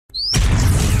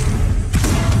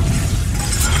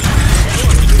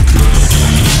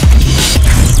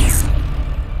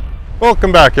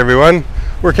Welcome back, everyone.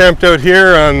 We're camped out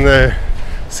here on the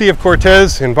Sea of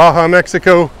Cortez in Baja,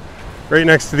 Mexico, right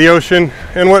next to the ocean.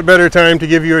 And what better time to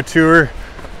give you a tour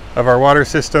of our water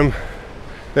system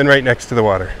than right next to the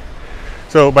water.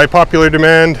 So by popular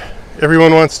demand,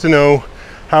 everyone wants to know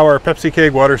how our Pepsi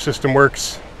keg water system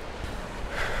works.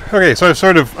 Okay, so I've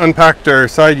sort of unpacked our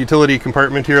side utility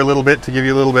compartment here a little bit to give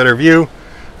you a little better view.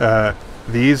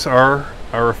 These are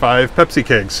our 5 Pepsi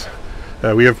kegs.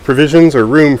 We have provisions or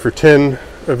room for 10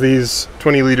 of these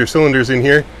 20-liter cylinders in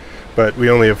here, but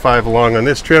we only have 5 along on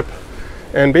this trip.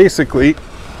 And basically,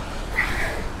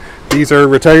 these are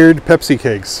retired Pepsi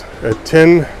kegs. A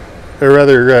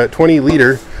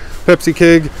 20-liter Pepsi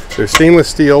keg. They're stainless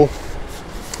steel,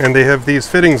 and they have these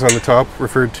fittings on the top,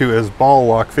 referred to as ball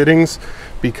lock fittings,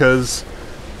 because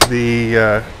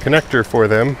the connector for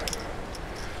them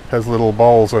has little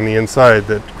balls on the inside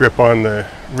that grip on the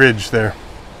ridge there.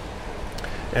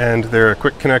 And they're a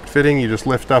quick connect fitting. You just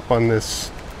lift up on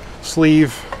this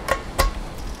sleeve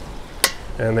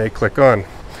and they click on.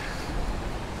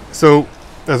 So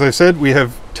as I said, we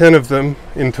have 10 of them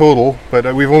in total,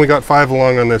 but we've only got 5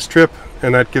 along on this trip,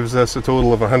 and that gives us a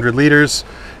total of 100 liters,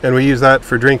 and we use that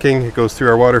for drinking. It goes through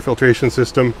our water filtration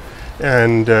system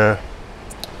and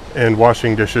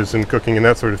washing dishes and cooking and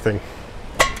that sort of thing.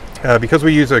 Because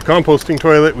we use a composting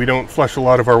toilet, we don't flush a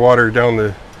lot of our water down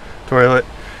the toilet.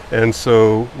 And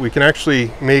so we can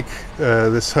actually make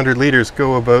this 100 liters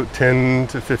go about 10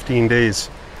 to 15 days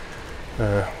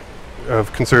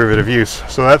of conservative use.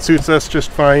 So that suits us just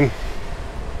fine.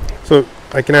 So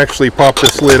I can actually pop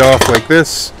this lid off like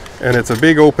this, and it's a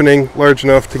big opening, large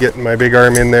enough to get my big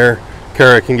arm in there.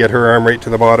 Kara can get her arm right to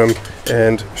the bottom,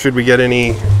 and should we get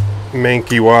any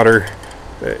manky water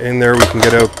in there, we can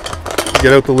get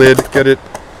out the lid, get it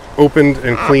opened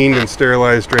and cleaned and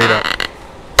sterilized right up.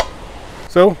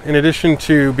 So, in addition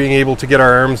to being able to get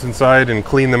our arms inside and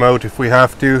clean them out if we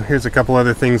have to, here's a couple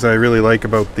other things I really like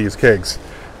about these kegs.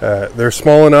 They're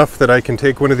small enough that I can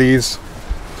take one of these,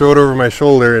 throw it over my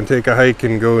shoulder, and take a hike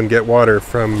and go and get water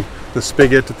from the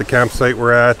spigot at the campsite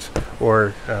we're at,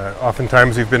 or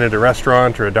oftentimes we've been at a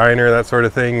restaurant or a diner, that sort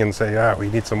of thing, and say, we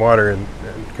need some water, and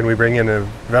can we bring in a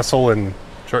vessel and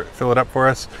fill it up for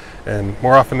us? And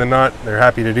more often than not, they're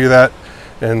happy to do that.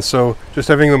 And so just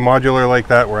having them modular like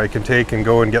that, where I can take and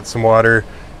go and get some water,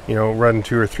 you know, run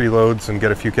 2 or 3 loads and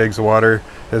get a few kegs of water,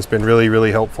 has been really,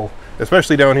 really helpful.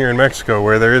 Especially down here in Mexico,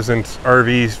 where there isn't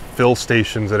RV fill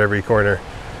stations at every corner.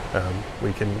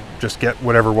 We can just get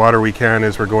whatever water we can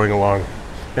as we're going along.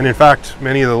 And in fact,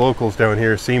 many of the locals down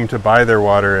here seem to buy their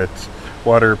water at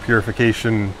water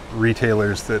purification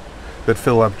retailers that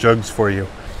fill up jugs for you.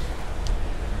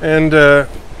 And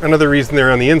another reason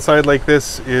they're on the inside like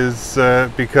this is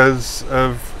because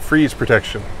of freeze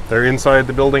protection. They're inside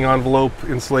the building envelope,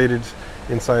 insulated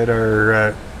inside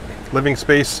our living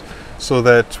space, so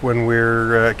that when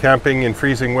we're camping in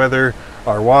freezing weather,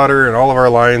 our water and all of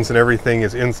our lines and everything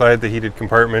is inside the heated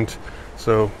compartment.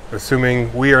 So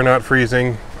assuming we are not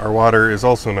freezing, our water is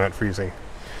also not freezing.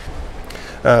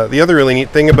 The other really neat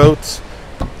thing about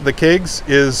the kegs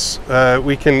is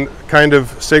we can kind of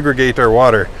segregate our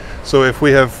water. So if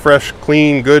we have fresh,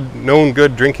 clean, good, known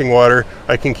good drinking water,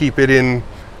 I can keep it in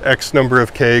X number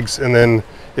of kegs, and then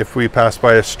if we pass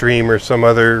by a stream or some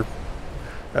other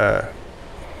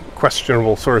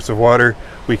questionable source of water,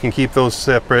 we can keep those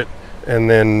separate and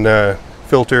then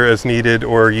filter as needed,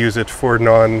 or use it for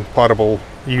non-potable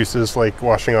uses like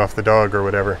washing off the dog or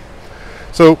whatever.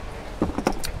 So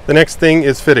the next thing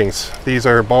is fittings. These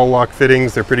are ball lock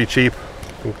fittings. They're pretty cheap,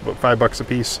 about $5 a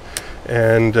piece,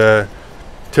 and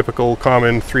typical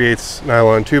common 3/8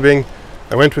 nylon tubing.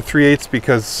 I went with 3/8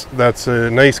 because that's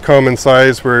a nice common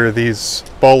size where these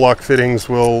ball lock fittings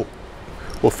will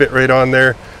fit right on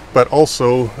there, but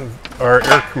also our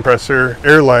air compressor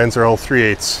air lines are all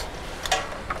 3/8.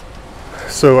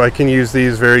 So I can use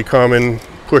these very common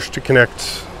push to connect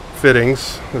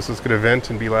fittings. This is going to vent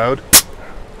and be loud.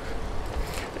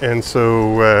 And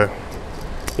so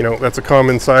you know, that's a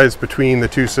common size between the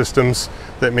two systems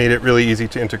that made it really easy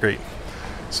to integrate.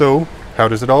 So how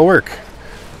does it all work?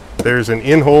 There's an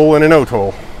in hole and an out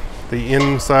hole. The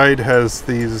inside has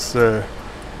these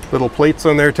little plates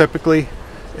on there typically,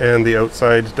 and the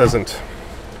outside doesn't.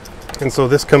 And so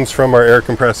this comes from our air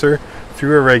compressor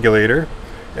through a regulator,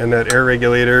 and that air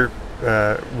regulator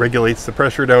regulates the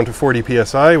pressure down to 40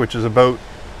 psi, which is about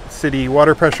city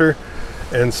water pressure.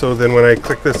 And so then when I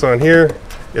click this on here,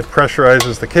 it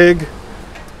pressurizes the keg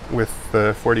with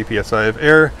 40 psi of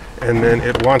air, and then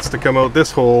it wants to come out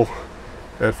this hole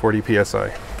at 40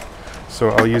 psi. So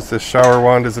I'll use this shower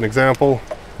wand as an example.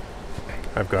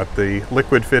 I've got the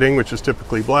liquid fitting, which is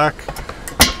typically black,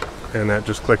 and that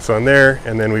just clicks on there,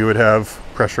 and then we would have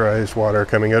pressurized water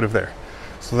coming out of there.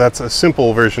 So that's a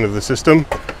simple version of the system.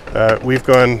 We've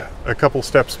gone a couple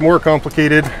steps more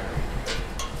complicated,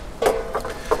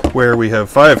 where we have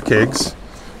 5 kegs,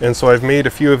 and so I've made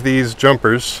a few of these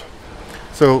jumpers.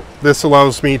 So this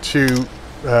allows me to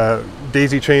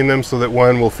daisy chain them so that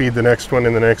one will feed the next one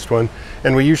and the next one,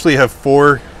 and we usually have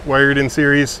 4 wired in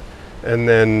series, and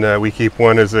then we keep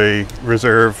one as a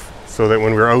reserve so that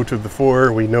when we're out of the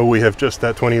 4, we know we have just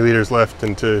that 20 liters left,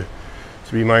 and to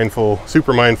be mindful,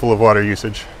 super mindful of water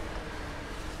usage.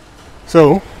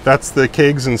 So that's the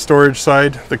kegs and storage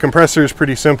side. The compressor is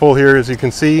pretty simple here, as you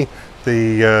can see.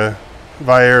 The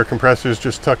via-air compressor is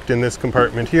just tucked in this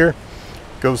compartment here.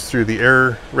 Goes through the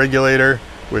air regulator,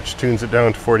 which tunes it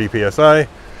down to 40 psi,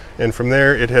 and from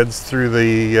there it heads through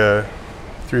the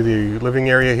living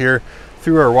area here,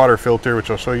 through our water filter, which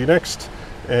I'll show you next,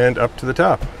 and up to the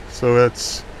top. So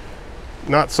it's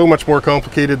not so much more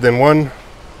complicated than one,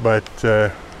 but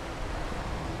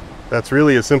that's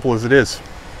really as simple as it is.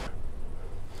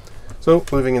 So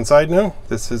moving inside now,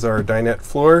 this is our dinette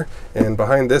floor, and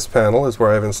behind this panel is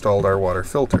where I've installed our water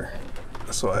filter.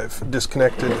 So I've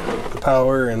disconnected the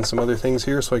power and some other things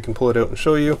here so I can pull it out and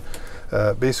show you.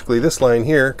 Basically this line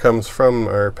here comes from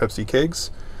our Pepsi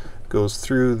kegs, goes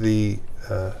through the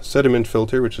sediment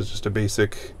filter, which is just a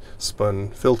basic spun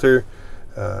filter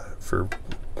for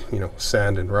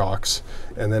sand and rocks,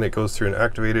 and then it goes through an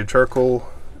activated charcoal,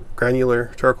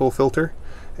 granular charcoal filter,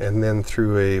 and then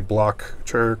through a block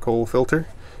charcoal filter,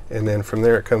 and then from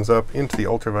there it comes up into the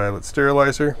ultraviolet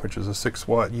sterilizer, which is a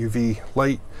 6-watt UV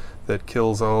light that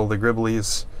kills all the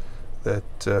gribbles that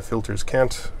filters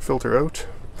can't filter out,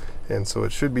 and so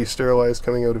it should be sterilized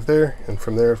coming out of there, and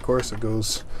from there of course it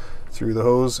goes through the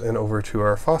hose and over to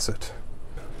our faucet.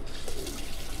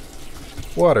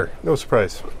 Water, no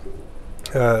surprise.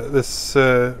 This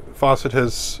faucet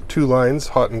has 2 lines,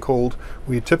 hot and cold.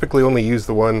 We typically only use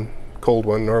the one cold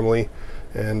one normally,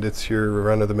 and it's your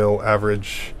run-of-the-mill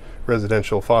average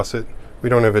residential faucet. We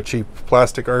don't have a cheap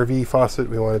plastic RV faucet,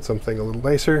 we wanted something a little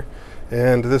nicer.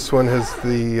 And this one has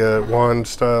the wand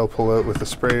style pull out with a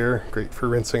sprayer, great for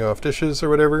rinsing off dishes or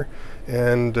whatever.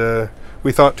 And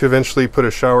we thought to eventually put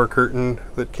a shower curtain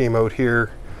that came out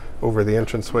here over the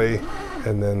entranceway,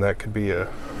 and then that could be a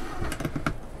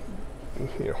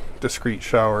discreet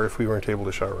shower if we weren't able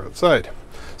to shower outside.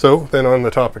 So then, on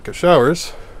the topic of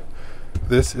showers,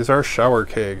 this is our shower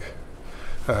keg.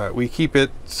 We keep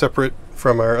it separate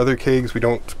from our other kegs. We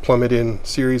don't plumb it in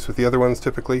series with the other ones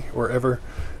typically, or ever,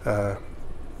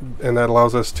 and that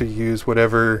allows us to use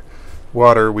whatever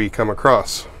water we come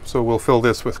across. So we'll fill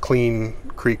this with clean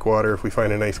creek water if we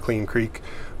find a nice clean creek,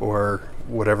 or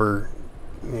whatever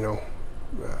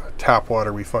tap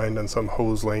water we find on some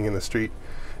hose laying in the street.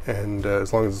 And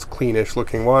as long as it's cleanish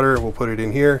looking water, we'll put it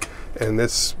in here, and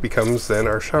this becomes then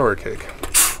our shower keg.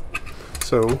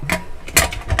 So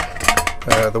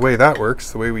the way that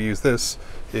works, the way we use this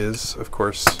is, of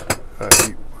course,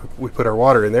 we put our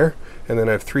water in there, and then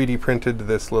I've 3D printed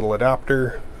this little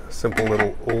adapter, simple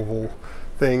little oval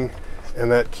thing,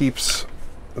 and that keeps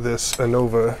this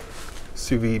Anova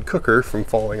sous vide cooker from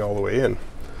falling all the way in.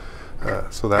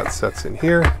 So that sets in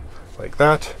here like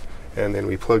that, and then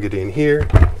we plug it in here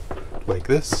like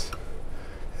this,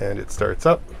 and it starts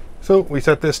up. So we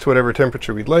set this to whatever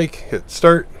temperature we'd like, hit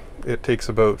start. It takes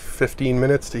about 15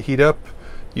 minutes to heat up,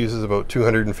 uses about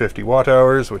 250 watt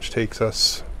hours, which takes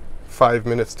us 5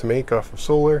 minutes to make off of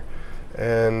solar,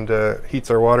 and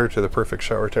heats our water to the perfect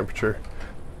shower temperature.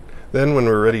 Then when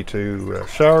we're ready to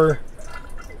shower,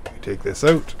 we take this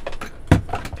out,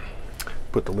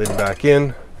 put the lid back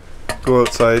in, go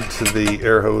outside to the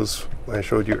air hose I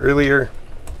showed you earlier,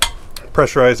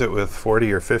 pressurize it with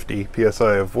 40 or 50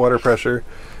 psi of water pressure,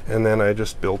 and then I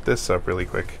just built this up really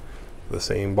quick. The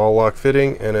same ball lock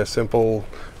fitting and a simple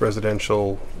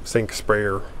residential sink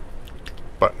sprayer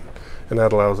button, and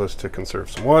that allows us to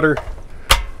conserve some water.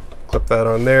 Clip that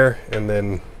on there, and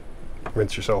then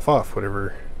rinse yourself off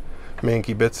whatever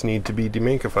manky bits need to be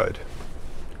demankified.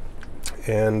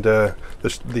 And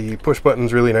the push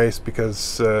button's really nice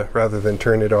because rather than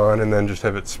turn it on and then just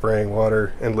have it spraying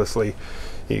water endlessly,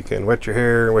 you can wet your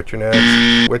hair, wet your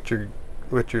nads,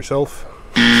 wet yourself.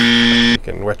 You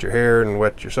can wet your hair and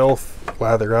wet yourself,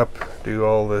 lather up, do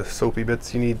all the soapy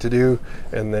bits you need to do,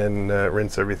 and then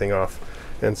rinse everything off.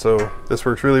 And so this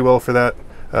works really well for that.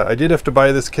 I did have to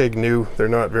buy this keg new. They're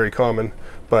not very common,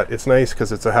 but it's nice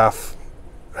because it's a half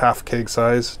keg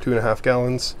size, 2.5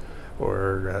 gallons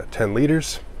or 10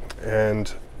 liters,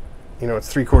 and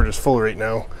it's 3/4 full right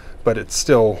now, but it's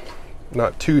still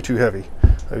not too heavy.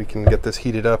 We can get this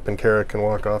heated up, and Kara can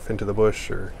walk off into the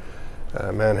bush or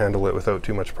manhandle it without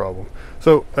too much problem.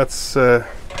 So that's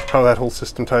how that whole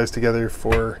system ties together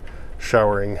for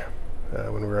showering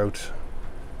when we're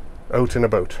out and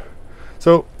about.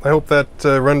 So I hope that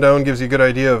rundown gives you a good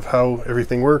idea of how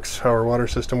everything works, how our water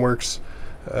system works.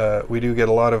 We do get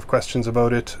a lot of questions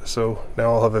about it, so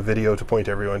now I'll have a video to point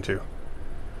everyone to.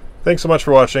 Thanks so much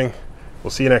for watching.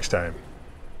 We'll see you next time.